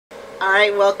All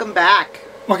right, welcome back.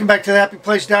 Welcome back to the Happy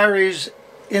Place Diaries.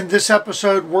 In this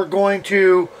episode, we're going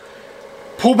to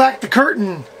pull back the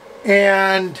curtain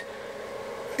and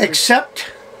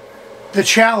accept the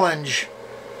challenge,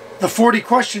 the 40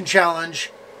 question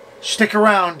challenge. Stick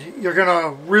around. You're going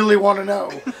to really want to know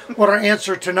what our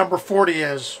answer to number 40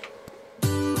 is.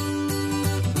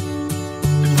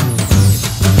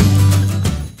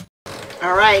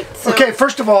 All right. So Okay,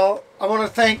 first of all, I want to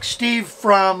thank Steve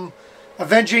from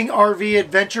Avenging RV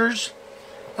Adventures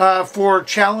for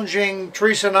challenging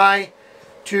Teresa and I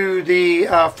to the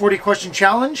 40 question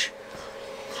challenge.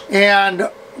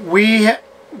 And we've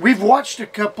watched a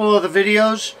couple of the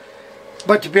videos,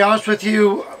 but to be honest with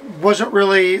you, wasn't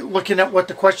really looking at what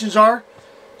the questions are.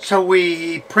 So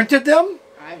we printed them.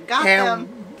 I've got and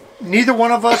them. Neither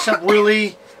one of us have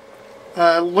really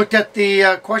looked at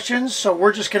the questions, so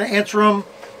we're just going to answer them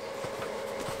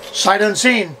sight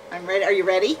unseen. I'm ready. Are you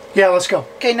ready? Yeah, let's go.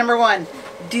 Okay, number 1.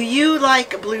 Do you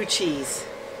like blue cheese?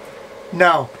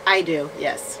 No. I do,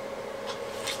 yes.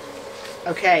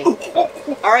 Okay.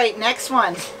 All right, next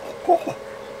one.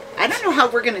 I don't know how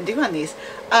we're going to do on these.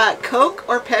 Coke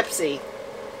or Pepsi?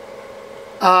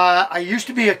 I used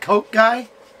to be a Coke guy,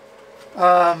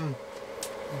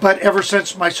 but ever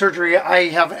since my surgery, I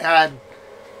haven't had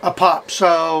a pop.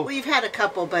 So Well, you've had a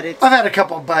couple, but it's... I've had a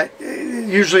couple, but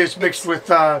usually it's mixed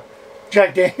with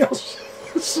Jack Daniels.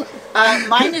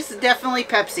 mine is definitely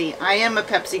Pepsi. I am a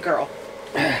Pepsi girl.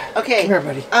 Okay. Come here,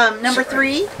 buddy. Number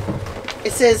 3.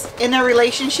 It says, in a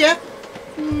relationship?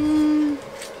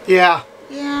 Yeah.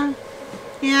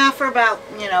 Yeah, for about,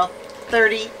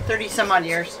 30 some odd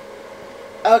years.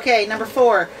 Okay, number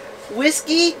 4.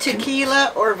 Whiskey,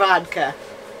 tequila, or vodka?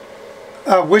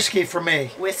 Whiskey for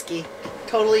me. Whiskey.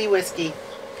 Totally whiskey.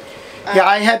 Yeah,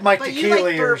 I had my But tequila you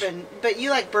like years. bourbon. But you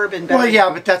like bourbon better. Well, yeah,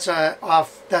 but that's the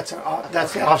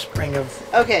offspring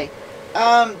of. Okay.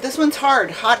 This one's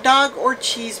hard. Hot dog or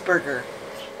cheeseburger?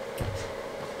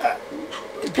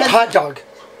 Hot dog.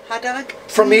 Hot dog?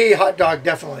 For me, hot dog,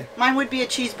 definitely. Mine would be a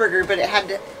cheeseburger, but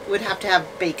it would have to have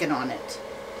bacon on it.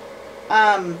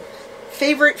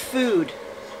 Favorite food?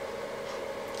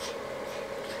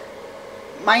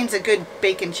 Mine's a good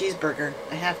bacon cheeseburger,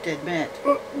 I have to admit.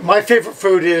 My favorite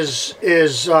food is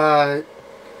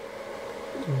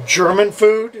German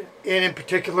food, and in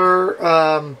particular,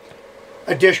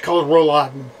 a dish called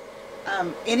Rouladen.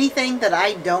 Anything that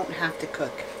I don't have to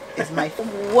cook is my...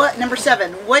 What? Number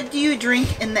 7. What do you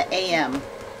drink in the AM?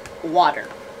 Water.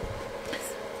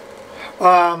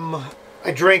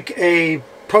 I drink a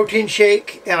protein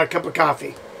shake and a cup of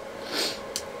coffee.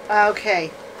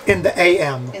 Okay. In the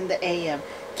AM. In the AM.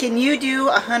 Can you do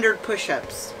 100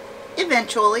 push-ups?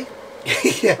 Eventually.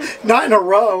 Yeah, not in a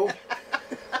row.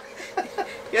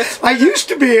 Yes. I used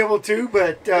to be able to,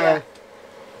 but... Yeah.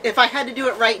 If I had to do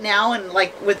it right now and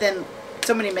like within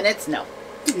so many minutes, no.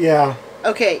 Yeah.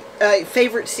 Okay,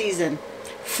 favorite season?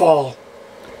 Fall.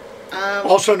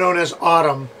 Also known as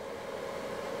autumn.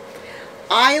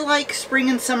 I like spring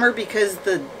and summer because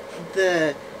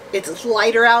it's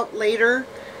lighter out later.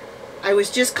 I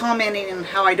was just commenting on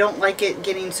how I don't like it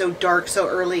getting so dark so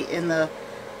early in the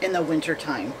winter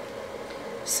time.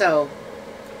 So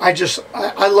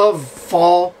I love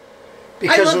fall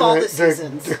because all of the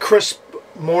seasons. the crisp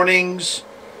mornings.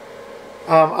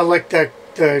 I like the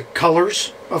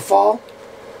colors of fall.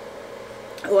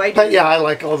 Oh, I do. But yeah, I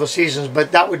like all the seasons,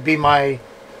 but that would be my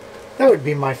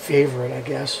favorite, I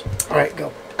guess. All right,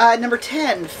 go. Number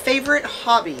 10, favorite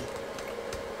hobby.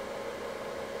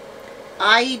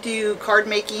 I do card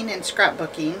making and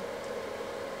scrapbooking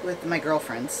with my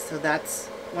girlfriends, so that's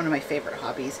one of my favorite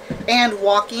hobbies. And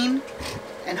walking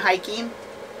and hiking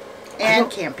and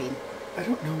camping. I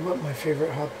don't know what my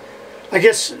favorite hobby. I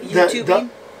guess YouTubing?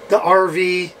 the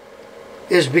RV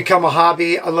has become a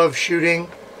hobby. I love shooting.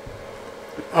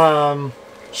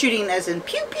 Shooting as in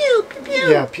pew pew pew pew.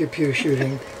 Yeah, pew pew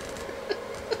shooting.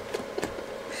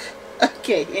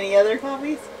 Okay, any other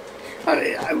hobbies?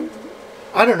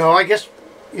 I don't know. I guess,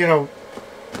 no,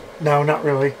 not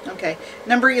really. Okay.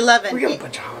 Number 11. We got a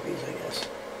bunch of hobbies, I guess.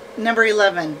 Number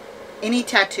 11. Any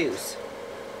tattoos?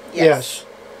 Yes.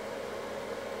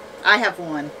 I have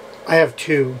one. I have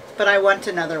 2. But I want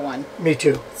another one. Me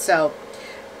too. So,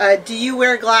 do you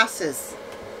wear glasses?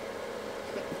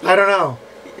 I don't know.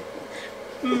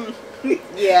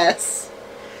 Yes.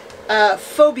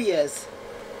 Phobias.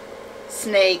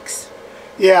 Snakes.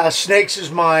 Yeah, snakes is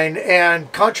mine.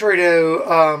 And contrary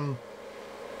to,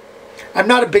 I'm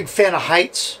not a big fan of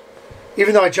heights,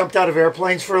 even though I jumped out of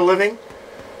airplanes for a living.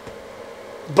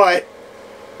 But,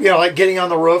 like getting on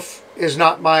the roof is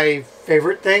not my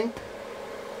favorite thing.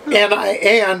 And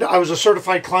I was a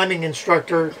certified climbing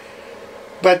instructor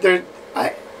But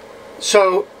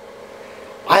so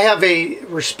I have a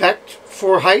respect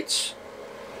for heights,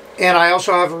 and I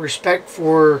also have a respect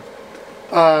for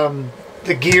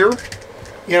the gear,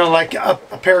 you know, like a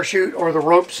parachute or the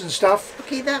ropes and stuff.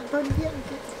 Okay, that one, yeah.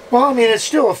 Well, I mean, it's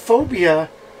still a phobia,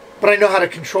 but I know how to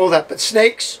control that. But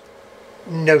snakes,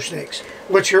 no snakes.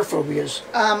 What's your phobias?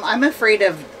 I'm afraid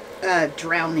of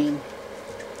drowning.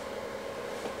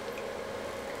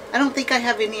 I don't think I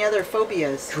have any other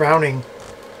phobias. Drowning.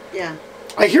 Yeah.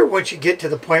 I hear once you get to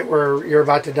the point where you're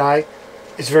about to die,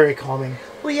 it's very calming.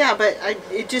 Well, yeah, but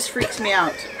it just freaks me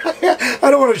out. I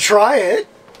don't want to try it.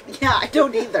 Yeah, I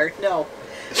don't either. No.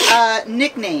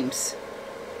 Nicknames.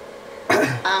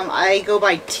 I go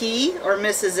by T or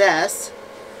Mrs. S.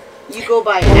 You go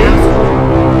by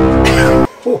asshole.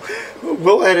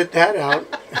 We'll edit that out.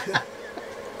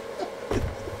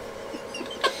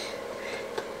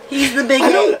 He's the big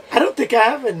A. I don't think I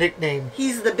have a nickname.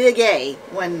 He's the big A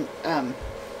when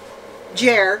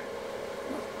Jer.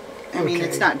 I mean,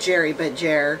 it's not Jerry, but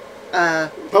Jer.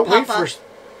 But Papa, wait first.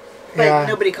 But Yeah.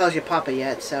 nobody calls you Papa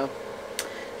yet, so.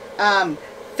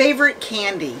 Favorite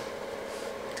candy?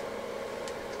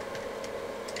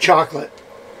 Chocolate.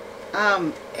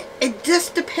 It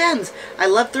just depends. I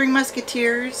love Three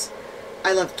Musketeers.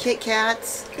 I love Kit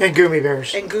Kats. And gummy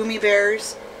bears. And Gummy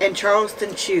Bears. And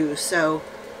Charleston Chews. So,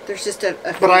 there's just a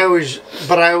few. But I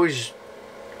always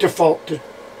default to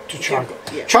chocolate.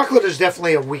 Yeah. Chocolate is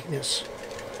definitely a weakness.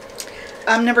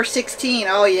 Number 16.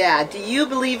 Oh, yeah. Do you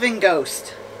believe in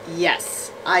ghosts?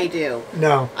 Yes, I do.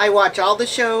 No. I watch all the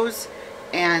shows,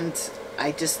 and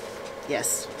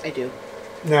yes, I do.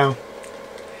 No.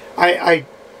 I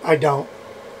don't.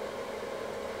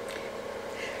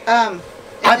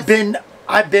 I've been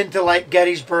to like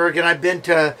Gettysburg, and I've been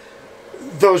to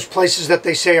those places that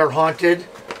they say are haunted.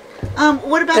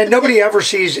 What about and nobody ever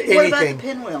sees anything. What about the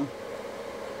pinwheel?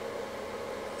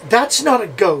 That's not a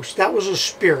ghost. That was a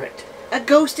spirit. A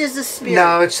ghost is a spirit.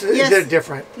 No, they're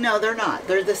different. No, they're not.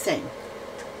 They're the same.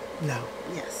 No.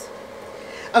 Yes.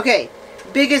 Okay.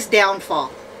 Biggest downfall.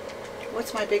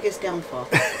 What's my biggest downfall?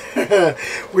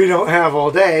 We don't have all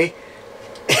day.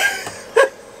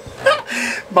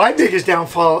 My biggest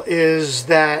downfall is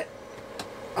that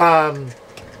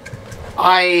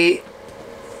I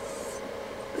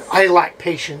lack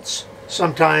patience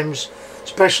sometimes,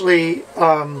 especially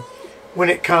when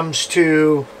it comes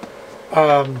to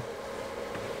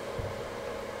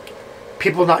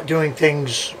people not doing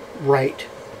things right.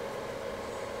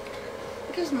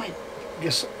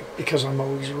 Because I'm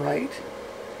always right.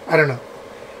 I don't know.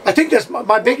 I think that's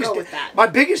my biggest. My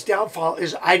biggest downfall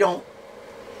is I don't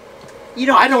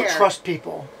trust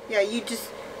people. Yeah, you just.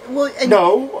 Well,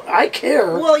 no, I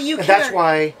care. Well, you and care. That's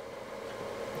why.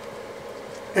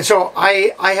 And so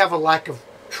I have a lack of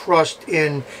trust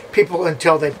in people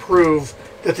until they prove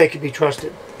that they can be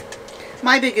trusted.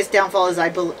 My biggest downfall is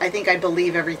I think I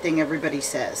believe everything everybody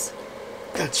says.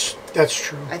 That's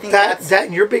true. I think that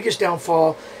and your biggest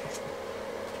downfall,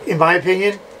 in my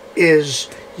opinion, is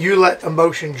you let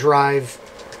emotion drive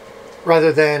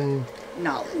rather than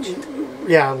knowledge.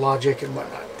 Yeah, logic and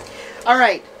whatnot. All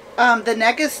right. The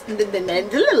next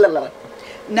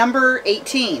number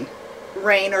 18,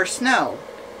 rain or snow.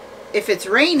 If it's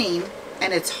raining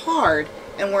and it's hard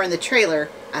and we're in the trailer,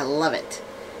 I love it.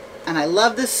 And I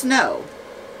love the snow.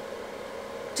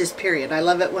 Just period. I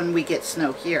love it when we get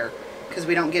snow here because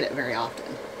we don't get it very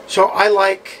often. So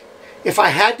if I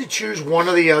had to choose one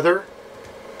or the other,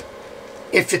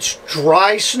 if it's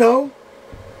dry snow,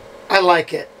 I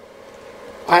like it.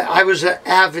 I was an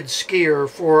avid skier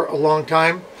for a long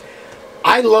time.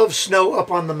 I love snow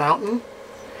up on the mountain.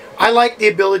 I like the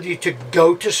ability to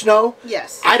go to snow.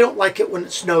 Yes. I don't like it when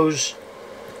it snows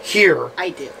here.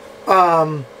 I do.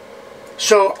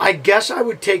 So I guess I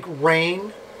would take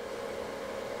rain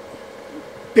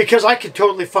because I could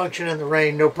totally function in the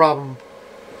rain, no problem.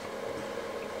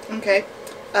 Okay.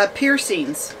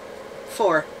 Piercings.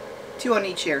 4. 2 on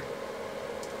each ear.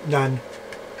 None.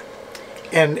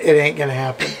 And it ain't gonna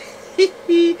happen.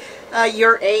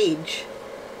 Your age.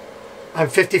 I'm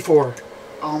 54.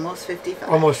 Almost 55.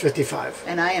 Almost 55.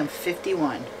 And I am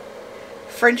 51.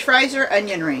 French fries or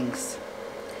onion rings?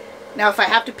 Now, if I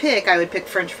have to pick, I would pick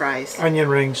French fries. Onion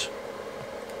rings.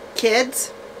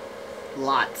 Kids?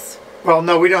 Lots. Well,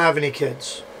 no, we don't have any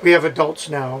kids. We have adults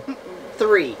now.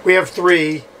 3. We have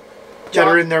 3 that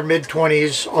are in their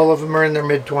mid-20s. All of them are in their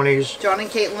mid-20s. John and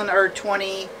Caitlin are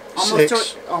 20,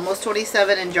 almost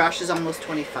 27, and Josh is almost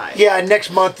 25. Yeah,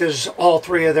 next month is all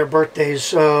 3 of their birthdays,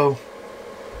 so...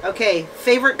 Okay,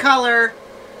 favorite color?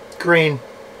 Green.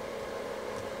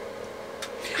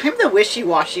 I'm the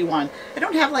wishy-washy one. I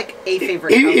don't have like a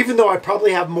favorite color. Even though I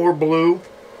probably have more blue,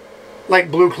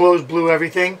 like blue clothes, blue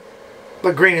everything,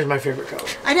 but green is my favorite color.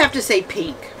 I'd have to say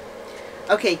pink.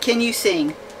 Okay, can you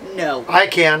sing? No. I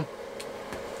can.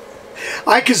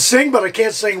 I can sing, but I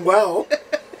can't sing well.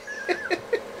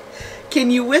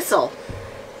 Can you whistle?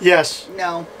 Yes.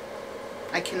 No.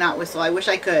 I cannot whistle. I wish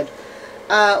I could.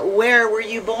 Where were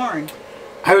you born?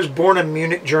 I was born in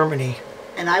Munich, Germany.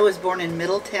 And I was born in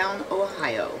Middletown,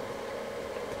 Ohio.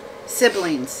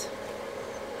 Siblings?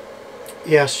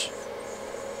 Yes.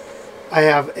 I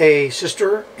have a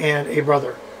sister and a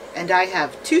brother. And I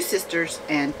have 2 sisters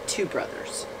and 2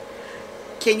 brothers.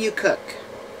 Can you cook?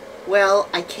 Well,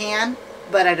 I can,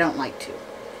 but I don't like to.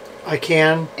 I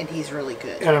can. And he's really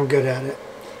good. And I'm good at it.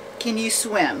 Can you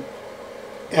swim?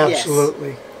 Absolutely.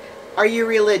 Yes. Are you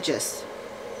religious?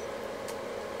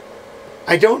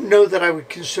 I don't know that I would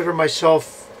consider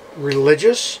myself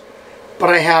religious, but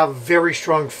I have very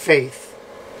strong faith.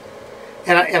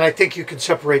 And I think you can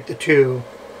separate the two.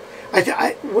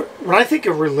 When I think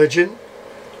of religion,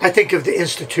 I think of the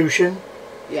institution.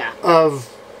 Yeah.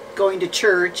 Of going to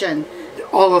church and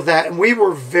all of that. And we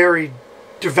were very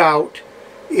devout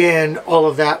in all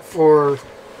of that for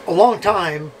a long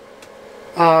time.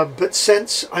 But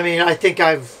since, I mean, I think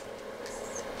I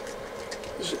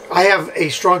have a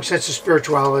strong sense of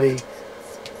spirituality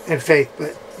and faith,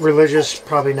 but religious,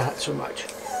 probably not so much.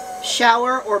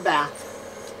 Shower or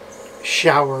bath?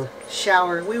 Shower.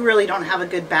 Shower. We really don't have a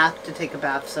good bath to take a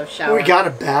bath, so shower. We got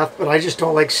a bath, but I just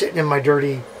don't like sitting in my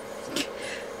dirty...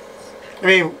 I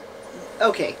mean...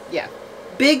 Okay, yeah.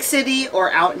 Big city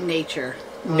or out in nature?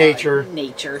 Nature.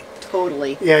 Nature,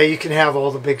 totally. Yeah, you can have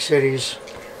all the big cities.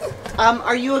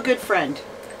 Are you a good friend?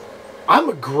 I'm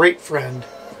a great friend.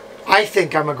 I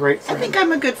think I'm a great friend. I think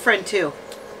I'm a good friend too.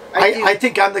 I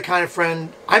think I'm the kind of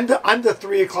friend. I'm the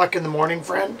 3 o'clock in the morning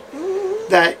friend.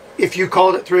 That if you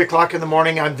called at 3 o'clock in the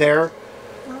morning, I'm there.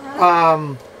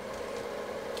 I'd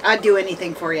do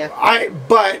anything for you.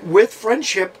 But with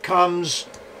friendship comes.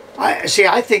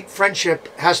 I think friendship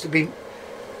has to be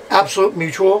absolute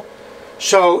mutual.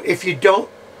 So if you don't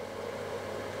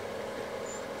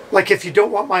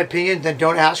want my opinion, then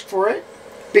don't ask for it,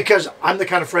 because I'm the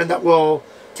kind of friend that will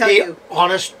be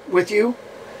honest with you.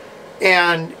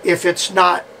 And if it's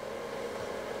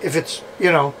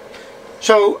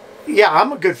so yeah,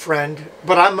 I'm a good friend,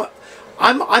 but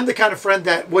I'm the kind of friend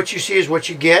that what you see is what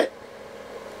you get.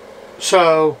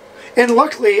 So, and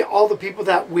luckily all the people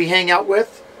that we hang out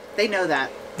with, they know that.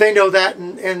 They know that,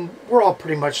 and we're all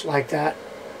pretty much like that.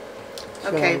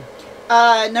 So. Okay.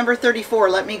 Number 34,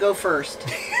 let me go first.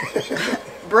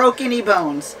 Broke any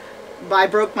bones? I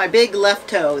broke my big left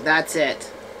toe, that's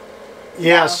it.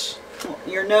 Yes.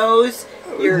 Your nose.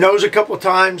 Your nose a couple of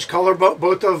times, collar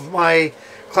both of my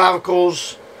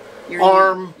clavicles, your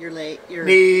arm, your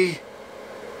knee,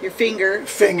 your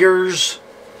fingers,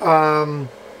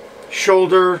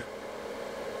 shoulder.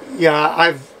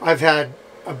 Yeah, I've had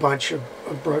a bunch of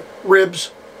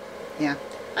ribs. Yeah,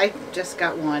 I just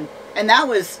got one, and that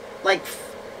was like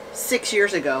 6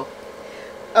 years ago.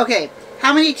 Okay,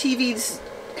 how many TVs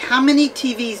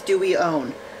do we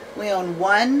own? We own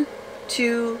 1,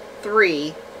 2,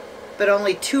 3, but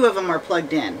only 2 of them are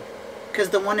plugged in, because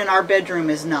the one in our bedroom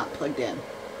is not plugged in.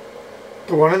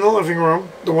 The one in the living room,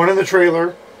 the one in the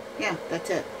trailer. Yeah, that's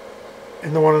it.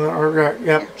 And the one in the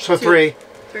yeah. So 2. 3.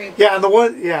 3. Yeah, and the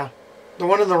one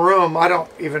in the room. I don't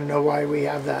even know why we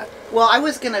have that. Well, I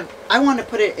want to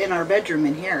put it in our bedroom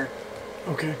in here.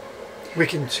 Okay, we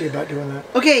can see about doing that.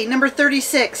 Okay, number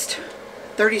 36.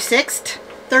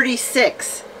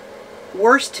 36.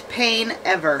 Worst pain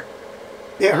ever.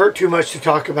 It hurt too much to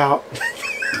talk about.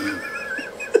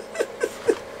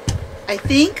 I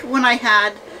think when I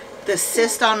had the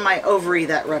cyst on my ovary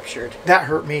that ruptured. That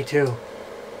hurt me too.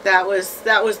 That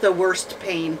was the worst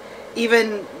pain.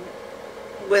 Even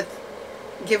with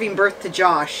giving birth to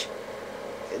Josh,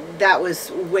 that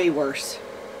was way worse.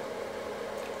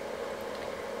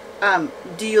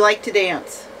 Do you like to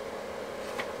dance?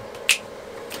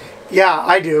 Yeah,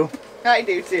 I do. I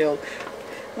do too.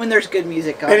 When there's good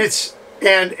music on. And it's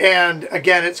and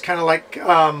again, it's kind of like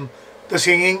the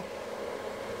singing.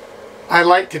 I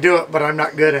like to do it, but I'm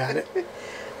not good at it.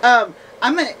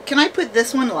 Can I put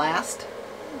this one last?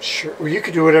 Sure. Well, you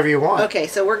could do whatever you want. Okay,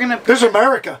 so we're gonna. There's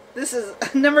America. This is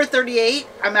number 38.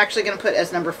 I'm actually gonna put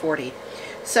as number 40.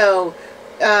 So,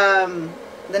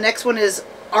 the next one is,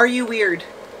 are you weird?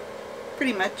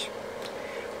 Pretty much.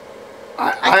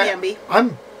 I can be.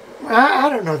 I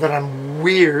don't know that I'm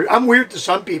weird. I'm weird to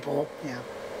some people. Yeah.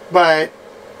 But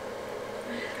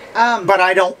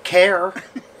I don't care.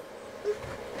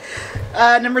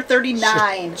 Number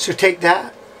 39. So take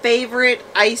that. Favorite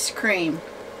ice cream.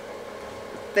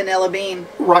 Vanilla bean.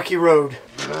 Rocky Road.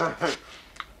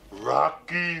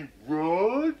 Rocky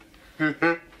Road?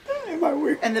 Am I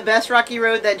weird? And the best Rocky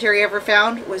Road that Jerry ever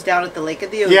found was down at the Lake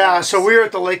of the Ozarks. Yeah, so we were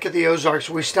at the Lake of the Ozarks.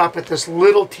 We stopped at this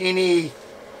little teeny...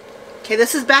 Okay,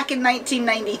 this is back in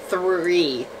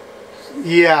 1993.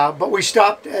 Yeah, but we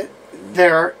stopped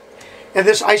there, and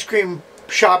this ice cream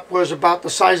shop was about the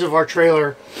size of our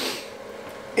trailer,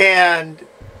 and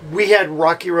we had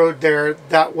Rocky Road there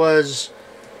that was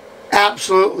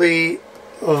absolutely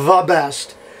the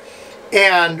best.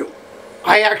 And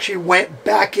I actually went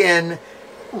back in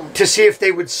to see if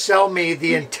they would sell me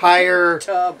the entire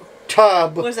tub.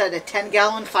 What was that, a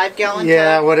 10-gallon, 5-gallon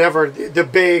Yeah, tub? whatever. The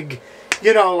big,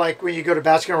 you know, like when you go to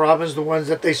Baskin-Robbins, the ones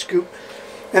that they scoop.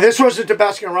 And this wasn't to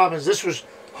Baskin-Robbins. This was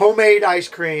homemade ice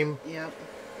cream. Yep.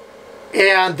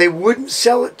 And they wouldn't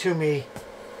sell it to me.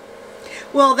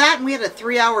 Well, that and we had a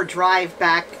 3-hour drive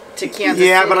back to Kansas City.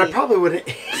 Yeah, but I probably would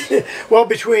have... Well,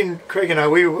 between Craig and I,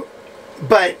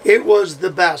 but it was the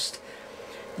best.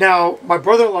 Now, my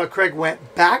brother-in-law Craig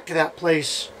went back to that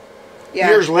place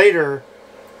years later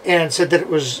and said that it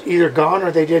was either gone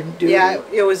or they didn't do it. Yeah,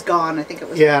 it was gone. I think it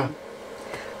was gone.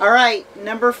 All right,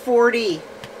 number 40.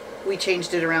 We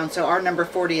changed it around, so our number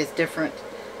 40 is different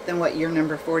than what your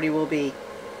number 40 will be.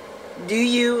 Do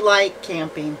you like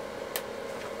camping?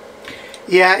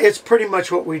 Yeah, it's pretty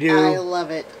much what we do. I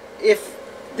love it. If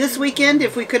this weekend,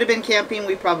 if we could have been camping,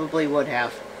 we probably would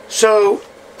have. So,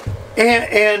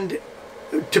 and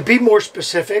to be more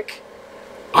specific,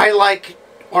 I like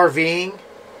RVing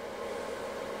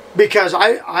because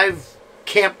I've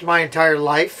camped my entire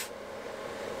life.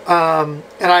 And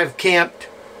I've camped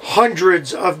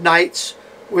hundreds of nights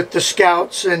with the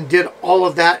scouts and did all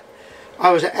of that.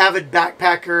 I was an avid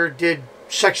backpacker, did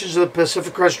sections of the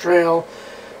Pacific Crest Trail,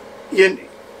 and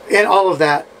all of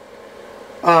that.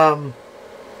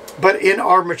 But in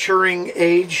our maturing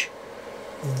age,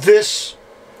 this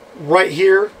right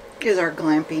here Is our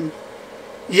glamping.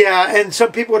 Yeah, and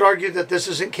some people would argue that this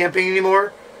isn't camping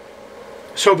anymore.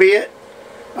 So be it.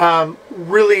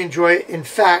 Really enjoy it. In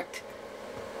fact,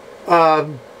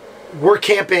 we're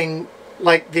camping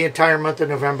like the entire month of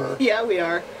November. Yeah, we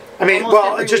are. I mean, Almost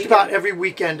well, every just weekend. about every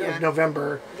weekend of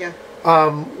November. Yeah.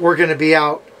 We're going to be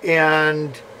out,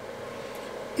 and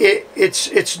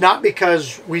it's not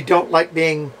because we don't like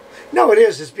being. No, it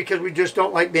is. It's because we just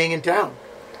don't like being in town.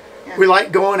 Yeah. We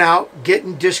like going out,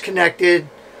 getting disconnected,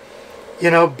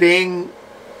 you know, being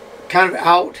kind of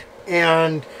out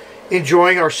and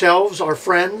enjoying ourselves, our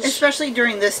friends. Especially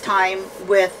during this time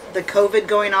with the COVID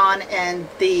going on and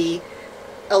the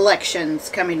elections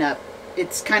coming up.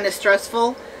 It's kind of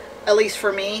stressful, at least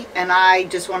for me, and I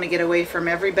just want to get away from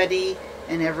everybody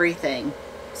and everything.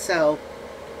 So,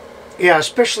 yeah,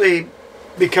 especially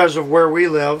because of where we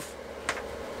live,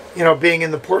 you know, being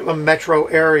in the Portland metro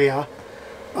area.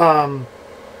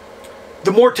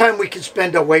 The more time we can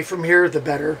spend away from here, the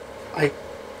better, I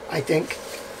think.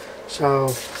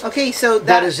 So okay, so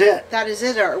that is it. That is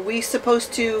it. Are we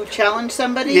supposed to challenge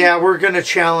somebody? Yeah, we're going to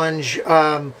challenge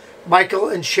Michael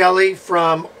and Shelley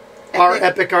from our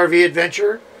Epic RV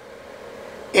Adventure.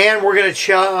 And we're going to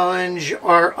challenge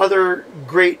our other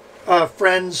great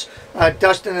friends,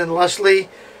 Dustin and Leslie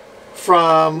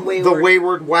from the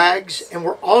Wayward Waggs. And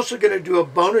we're also going to do a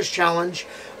bonus challenge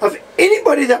of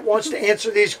anybody that wants to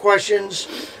answer these questions.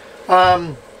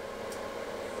 And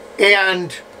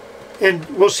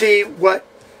we'll see what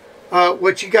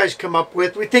you guys come up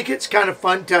with. We think it's kind of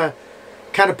fun to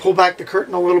kind of pull back the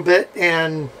curtain a little bit,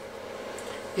 and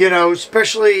you know,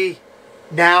 especially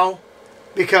now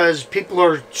because people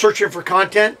are searching for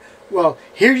content. Well,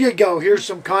 here you go. Here's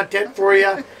some content for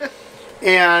you.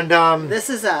 And this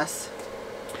is us.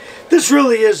 This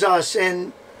really is us,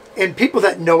 and people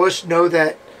that know us know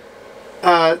that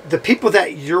the people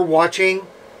that you're watching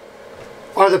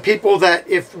are the people that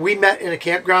if we met in a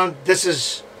campground, this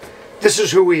is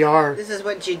who we are. This is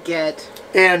what you get.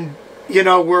 And you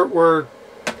know, we're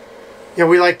you know,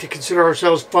 we like to consider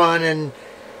ourselves fun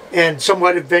and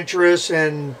somewhat adventurous,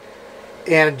 and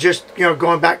just, you know,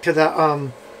 going back to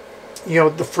the you know,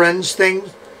 the friends thing.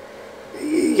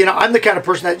 You know, I'm the kind of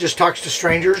person that just talks to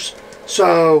strangers,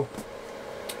 so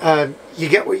you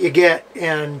get what you get,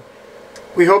 and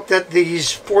we hope that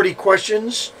these 40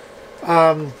 questions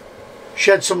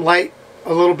shed some light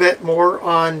a little bit more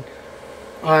on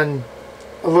a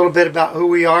little bit about who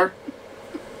we are.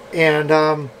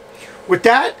 And with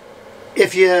that,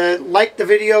 if you like the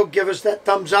video, give us that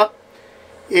thumbs up.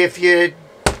 If you...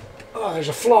 Oh, there's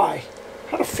a fly.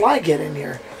 How'd a fly get in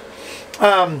here?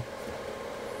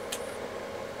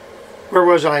 where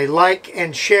was I? Like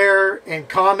and share and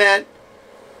comment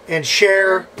and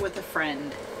share. With a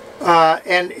friend.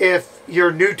 And if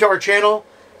you're new to our channel,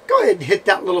 go ahead and hit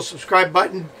that little subscribe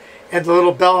button and the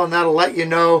little bell, and that'll let you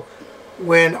know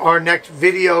when our next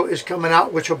video is coming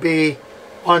out, which will be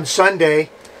on Sunday.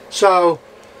 So,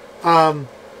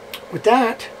 with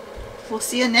that, we'll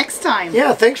see you next time.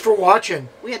 Yeah, thanks for watching.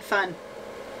 We had fun.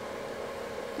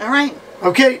 All right.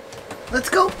 Okay. Let's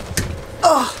go.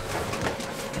 Oh.